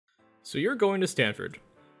So you're going to Stanford,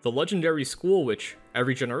 the legendary school which,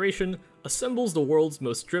 every generation, assembles the world's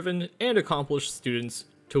most driven and accomplished students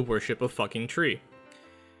to worship a fucking tree.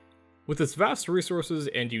 With its vast resources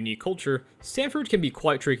and unique culture, Stanford can be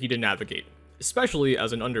quite tricky to navigate, especially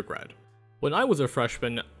as an undergrad. When I was a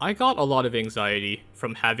freshman, I got a lot of anxiety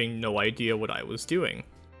from having no idea what I was doing.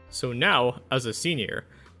 So now, as a senior,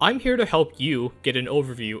 I'm here to help you get an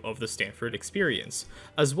overview of the Stanford experience,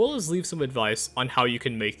 as well as leave some advice on how you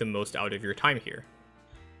can make the most out of your time here.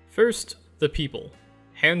 First, the people.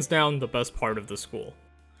 Hands down the best part of the school.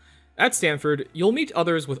 At Stanford, you'll meet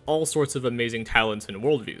others with all sorts of amazing talents and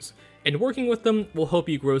worldviews, and working with them will help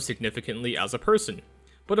you grow significantly as a person.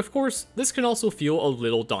 But of course, this can also feel a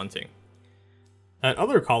little daunting. At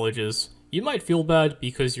other colleges, you might feel bad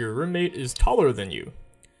because your roommate is taller than you.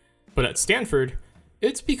 But at Stanford,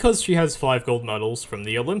 it's because she has 5 gold medals from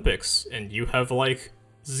the Olympics, and you have, like,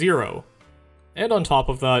 0. And on top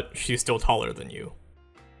of that, she's still taller than you.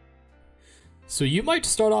 So you might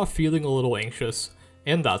start off feeling a little anxious,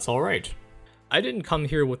 and that's alright. I didn't come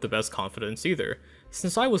here with the best confidence either,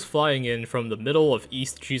 since I was flying in from the middle of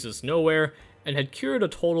East Jesus Nowhere, and had cured a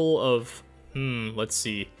total of,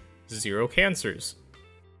 0 cancers.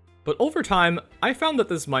 But over time, I found that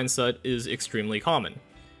this mindset is extremely common.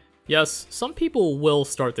 Yes, some people will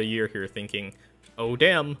start the year here thinking, oh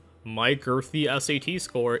damn, my girthy SAT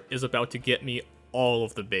score is about to get me all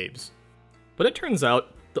of the babes. But it turns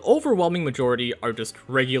out, the overwhelming majority are just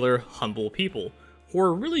regular, humble people, who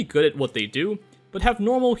are really good at what they do, but have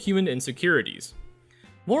normal human insecurities.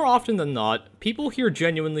 More often than not, people here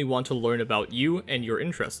genuinely want to learn about you and your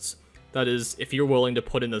interests. That is, if you're willing to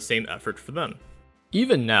put in the same effort for them.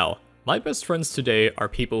 Even now, my best friends today are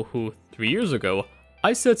people who, 3 years ago,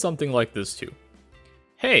 I said something like this to.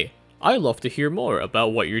 Hey, I'd love to hear more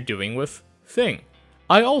about what you're doing with thing.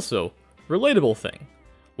 I also, relatable thing.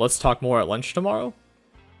 Let's talk more at lunch tomorrow?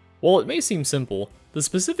 While it may seem simple, the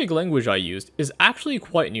specific language I used is actually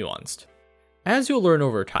quite nuanced. As you'll learn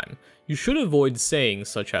over time, you should avoid sayings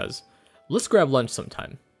such as, let's grab lunch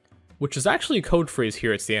sometime, which is actually a code phrase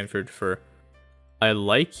here at Stanford for, I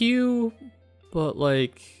like you, but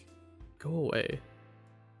like, go away.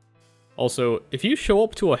 Also, if you show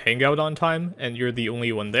up to a hangout on time and you're the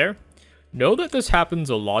only one there, know that this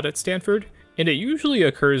happens a lot at Stanford, and it usually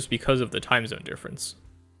occurs because of the time zone difference.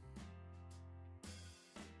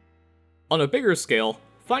 On a bigger scale,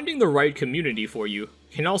 finding the right community for you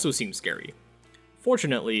can also seem scary.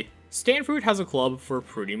 Fortunately, Stanford has a club for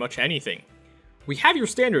pretty much anything. We have your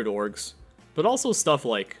standard orgs, but also stuff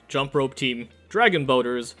like Jump Rope Team, Dragon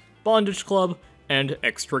Boaters, Bondage Club, and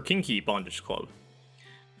Extra Kinky Bondage Club.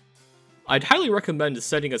 I'd highly recommend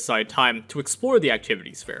setting aside time to explore the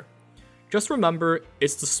activities fair. Just remember,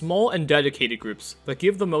 it's the small and dedicated groups that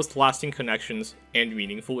give the most lasting connections and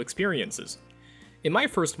meaningful experiences. In my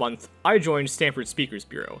first month, I joined Stanford Speakers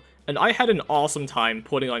Bureau, and I had an awesome time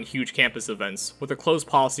putting on huge campus events with a close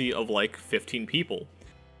posse of like 15 people.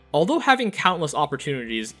 Although having countless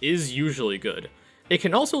opportunities is usually good, it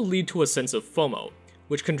can also lead to a sense of FOMO,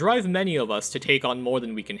 which can drive many of us to take on more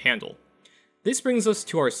than we can handle. This brings us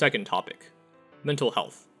to our second topic, mental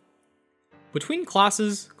health. Between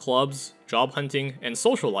classes, clubs, job hunting, and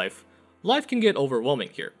social life can get overwhelming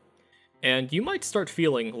here. And you might start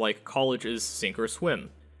feeling like college is sink or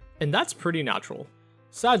swim, and that's pretty natural.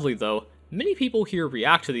 Sadly though, many people here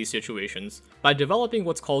react to these situations by developing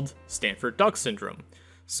what's called Stanford Duck Syndrome,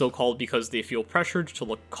 so called because they feel pressured to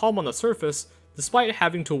look calm on the surface despite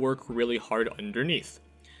having to work really hard underneath.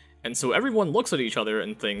 And so everyone looks at each other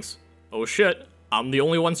and thinks, oh shit, I'm the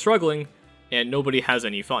only one struggling, and nobody has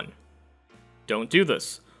any fun. Don't do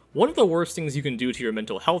this. One of the worst things you can do to your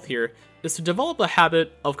mental health here is to develop a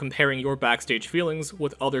habit of comparing your backstage feelings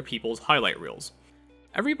with other people's highlight reels.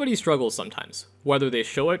 Everybody struggles sometimes, whether they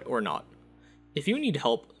show it or not. If you need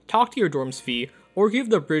help, talk to your dorm's fee or give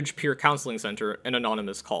the Bridge Peer Counseling Center an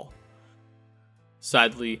anonymous call.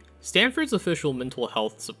 Sadly, Stanford's official mental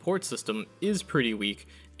health support system is pretty weak,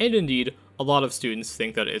 and indeed, a lot of students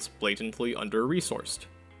think that it's blatantly under-resourced.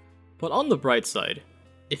 But on the bright side,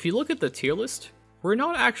 if you look at the tier list, we're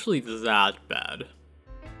not actually that bad.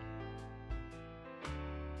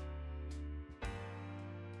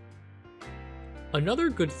 Another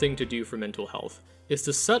good thing to do for mental health is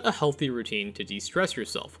to set a healthy routine to de-stress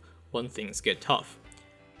yourself when things get tough.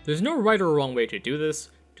 There's no right or wrong way to do this,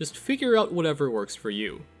 just figure out whatever works for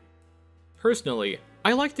you. Personally,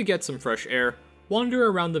 I like to get some fresh air, wander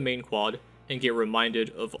around the main quad, and get reminded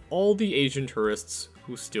of all the Asian tourists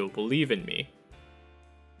who still believe in me.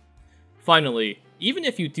 Finally, even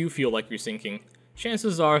if you do feel like you're sinking,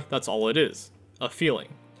 chances are that's all it is, a feeling.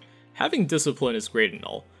 Having discipline is great and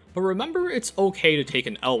all, But remember, it's okay to take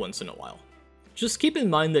an L once in a while. Just keep in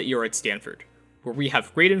mind that you're at Stanford, where we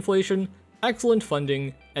have great inflation, excellent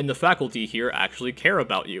funding, and the faculty here actually care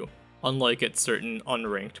about you, unlike at certain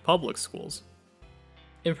unranked public schools.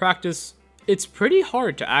 In practice, it's pretty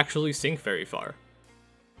hard to actually sink very far.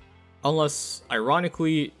 Unless,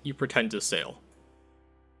 ironically, you pretend to sail.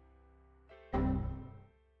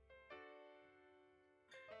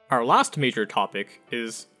 Our last major topic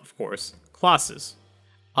is, of course, classes.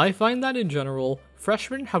 I find that in general,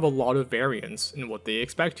 freshmen have a lot of variance in what they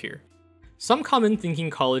expect here. Some come in thinking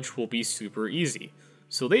college will be super easy,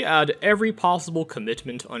 so they add every possible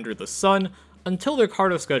commitment under the sun until their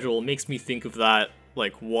Carta schedule makes me think of that,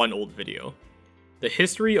 like, one old video. The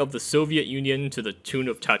history of the Soviet Union to the tune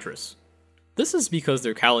of Tetris. This is because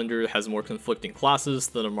their calendar has more conflicting classes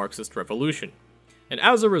than a Marxist revolution, and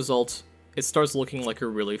as a result, it starts looking like a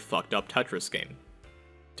really fucked up Tetris game.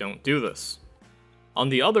 Don't do this. On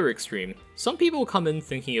the other extreme, some people come in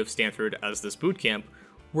thinking of Stanford as this bootcamp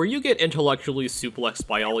where you get intellectually suplexed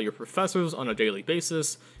by all your professors on a daily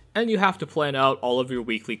basis, and you have to plan out all of your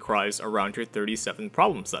weekly cries around your 37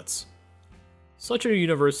 problem sets. Such a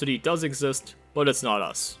university does exist, but it's not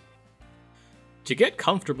us. To get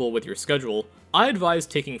comfortable with your schedule, I advise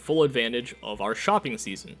taking full advantage of our shopping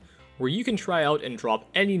season, where you can try out and drop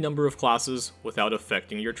any number of classes without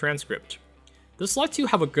affecting your transcript. This lets you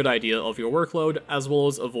have a good idea of your workload, as well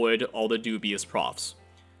as avoid all the dubious profs.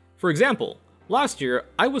 For example, last year,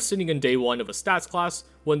 I was sitting in day 1 of a stats class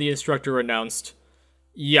when the instructor announced,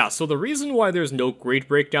 "Yeah, so the reason why there's no grade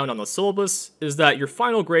breakdown on the syllabus is that your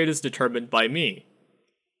final grade is determined by me.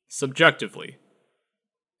 Subjectively."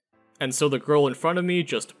 And so the girl in front of me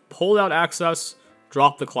just pulled out Access,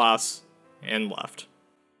 dropped the class, and left.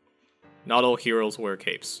 Not all heroes wear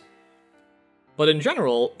capes. But in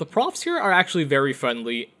general, the profs here are actually very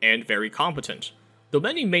friendly and very competent. Though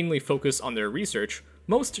many mainly focus on their research,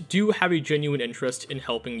 most do have a genuine interest in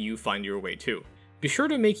helping you find your way too. Be sure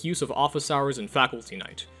to make use of office hours and faculty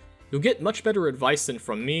night. You'll get much better advice than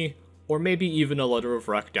from me, or maybe even a letter of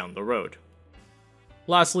rec down the road.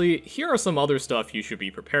 Lastly, here are some other stuff you should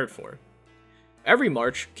be prepared for. Every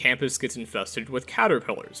March, campus gets infested with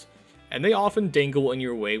caterpillars, and they often dangle in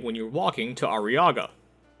your way when you're walking to Arriaga.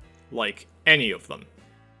 Like, any of them.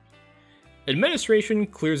 Administration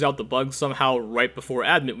clears out the bugs somehow right before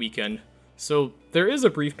admit weekend, so there is a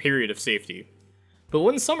brief period of safety. But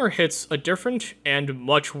when summer hits, a different and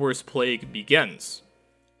much worse plague begins.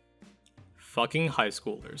 Fucking high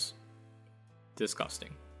schoolers.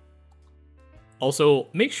 Disgusting. Also,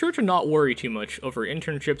 make sure to not worry too much over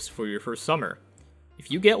internships for your first summer. If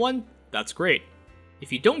you get one, that's great.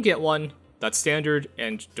 If you don't get one, that's standard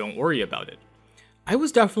and don't worry about it. I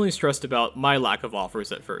was definitely stressed about my lack of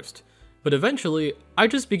offers at first, but eventually, I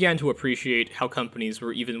just began to appreciate how companies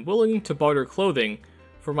were even willing to barter clothing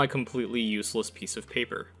for my completely useless piece of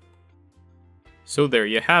paper. So there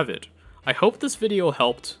you have it. I hope this video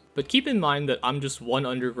helped, but keep in mind that I'm just one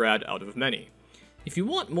undergrad out of many. If you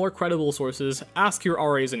want more credible sources, ask your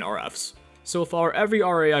RAs and RFs. So far, every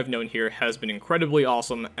RA I've known here has been incredibly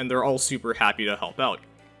awesome, and they're all super happy to help out.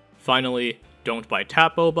 Finally, don't buy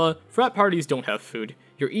tap boba, frat parties don't have food,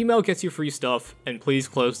 your email gets you free stuff, and please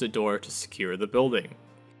close the door to secure the building.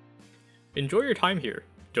 Enjoy your time here.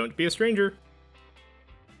 Don't be a stranger.